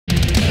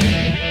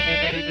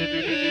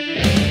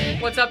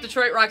What's up,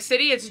 Detroit Rock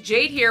City? It's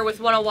Jade here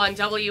with 101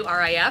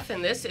 WRIF,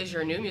 and this is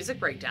your new music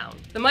breakdown.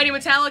 The mighty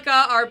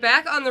Metallica are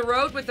back on the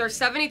road with their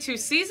 72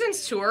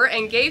 Seasons tour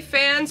and gave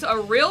fans a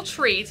real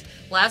treat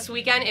last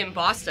weekend in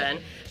Boston.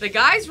 The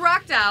guys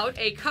rocked out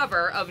a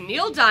cover of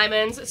Neil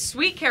Diamond's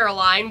Sweet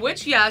Caroline,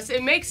 which, yes,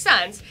 it makes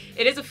sense.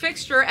 It is a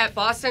fixture at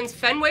Boston's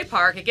Fenway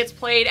Park. It gets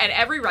played at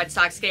every Red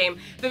Sox game.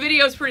 The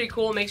video is pretty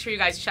cool. Make sure you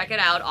guys check it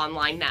out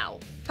online now.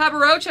 Papa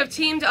Roach have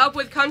teamed up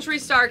with country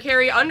star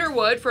Carrie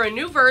Underwood for a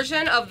new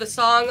version of the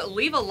song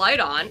Leave a Light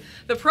On.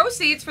 The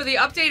proceeds for the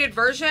updated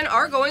version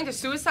are going to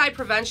suicide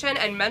prevention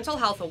and mental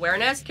health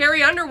awareness.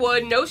 Carrie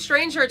Underwood, no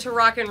stranger to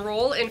rock and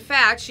roll. In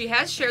fact, she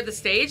has shared the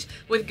stage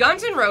with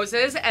Guns N'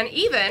 Roses and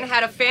even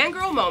had a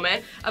fangirl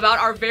moment about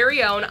our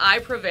very own I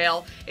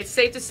Prevail. It's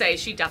safe to say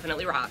she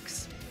definitely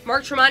rocks.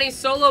 Mark Tremonti's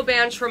solo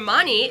band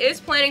Tremonti is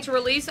planning to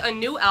release a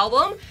new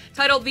album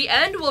titled The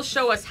End Will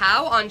Show Us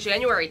How on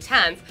January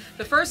 10th.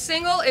 The first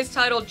single is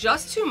titled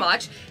Just Too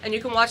Much, and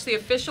you can watch the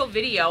official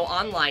video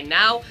online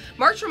now.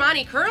 Mark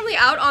Tremonti currently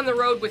out on the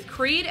road with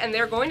Creed, and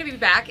they're going to be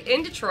back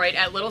in Detroit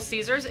at Little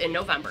Caesars in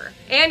November.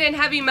 And in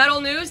heavy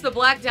metal news, the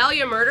Black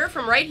Dahlia Murder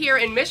from right here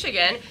in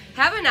Michigan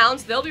have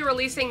announced they'll be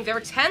releasing their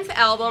 10th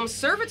album,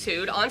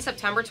 Servitude, on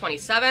September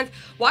 27th.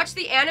 Watch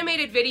the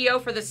animated video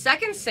for the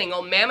second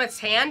single, Mammoth's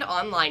Hand,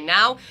 online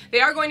now.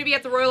 They are going to be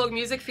at the Royal Oak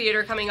Music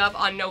Theater coming up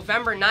on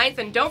November 9th,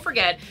 and don't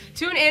forget,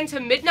 tune in to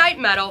Midnight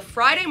Metal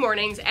Friday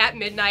mornings at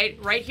midnight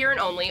right here and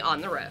only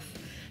on the Riff.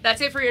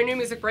 That's it for your new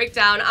music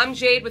breakdown. I'm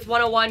Jade with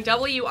 101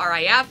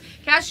 WRIF.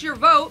 Cast your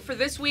vote for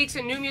this week's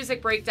new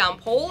music breakdown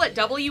poll at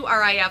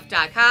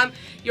WRIF.com.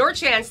 Your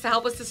chance to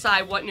help us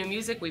decide what new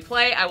music we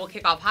play. I will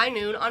kick off high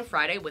noon on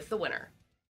Friday with the winner.